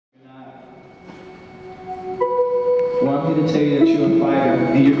Well, I'm here to tell you that you're a fighter,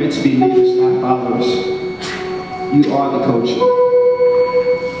 and you're meant to be leaders, not followers. You are the coach.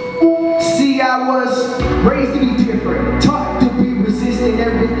 See, I was raised to be different, taught to be resistant.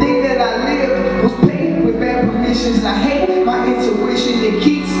 Everything that I lived was paid with bad permissions. I hate my intuition that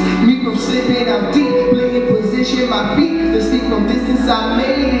keeps me from slipping. I'm deeply in position, my feet to speak from distance. I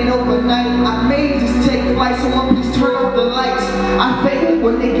made it overnight. I may just take flight. Someone please turn off the lights. I fake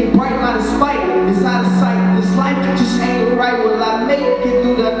when they get bright. My despite is out of sight. This life just ain't right. Will I make it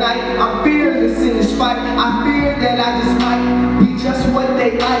through the night? I'm fearless in this fight. I fear that I just might be just what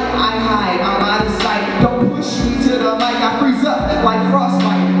they like. I hide, I'm out of sight. Don't push me to the mic. I freeze up like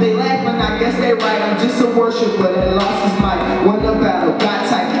frostbite. They laugh and I guess they right. I'm just a worshiper that lost his mic. Won the battle, got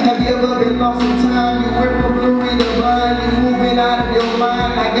tight. Have you ever been lost in time? You went from blurry to blind. You moving out of your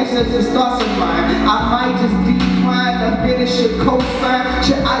mind. I guess that's just thoughts of mine. I might just decline to finish a cosign.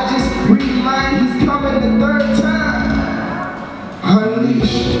 Should I just read mine? He's coming the third time.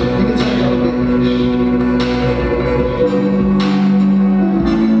 Unleash. You can turn it over.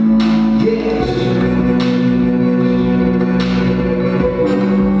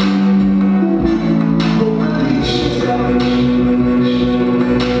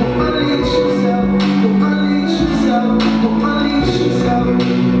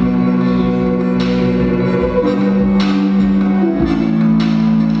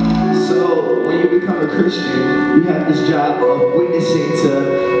 Christian, you have this job of witnessing to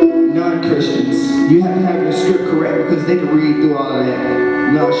non-Christians. You have to have your script correct because they can read through all of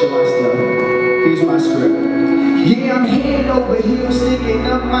that nonchalant stuff. Here's my script. Yeah, I'm head over heels, sticking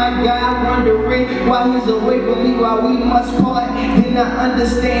up my guy, wondering why he's away from me while we must part. Then I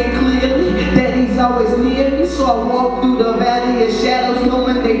understand clearly that he's always near me, so I walk through the valley of shadows,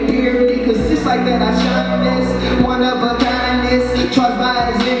 knowing they fear me. Cause just like that I shine this, one of a kindness, charged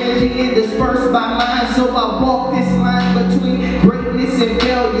by his energy and dispersed by mine. So I walk this line between greatness and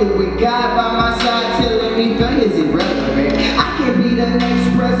failure, with God by my side telling me failure's irrelevant. I can be the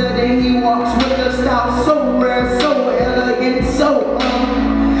next president. He walks with a style so rare, so elegant, so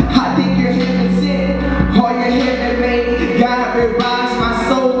I think you're heaven sent, or you're heaven made. God revives my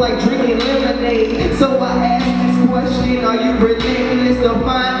soul like drinking lemonade. So I ask this question: are you relentless to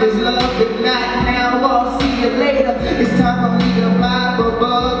find this love? If not now, I'll see you later. It's time for me to vibe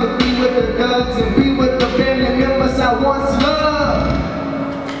above and be with the thugs and be with the family members I once loved.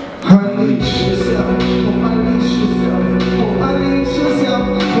 Unleash yourself, oh unleash yourself, oh unleash yourself,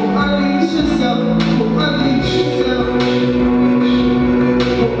 oh unleash yourself, oh unleash yourself,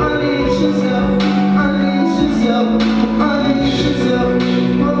 oh unleash yourself, unleash yourself, oh unleash yourself.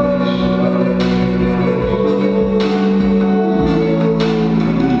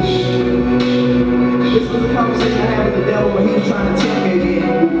 This was a conversation I had with the devil when he was trying to tempt me again.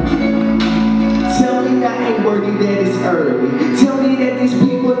 Tell me I ain't worthy, that it's early. Tell me that these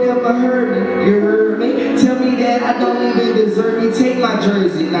people never heard me. You heard me? Tell me that I don't even deserve you. Take my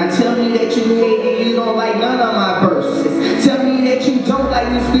jersey. Now tell me that you hate and you don't like none of my verses. Tell me that you don't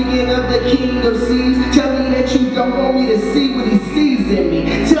like me speaking of the King of Seas. Tell me that you don't want me to see what he sees in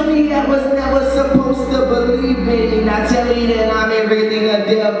me. Tell me that was never supposed to believe in me. Now tell me that I'm everything a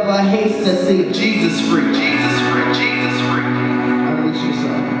devil hates to see. Jesus free, Jesus free, Jesus free. Unleash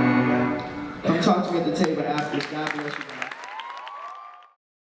yourself. Come talk to me at the table after. God bless you.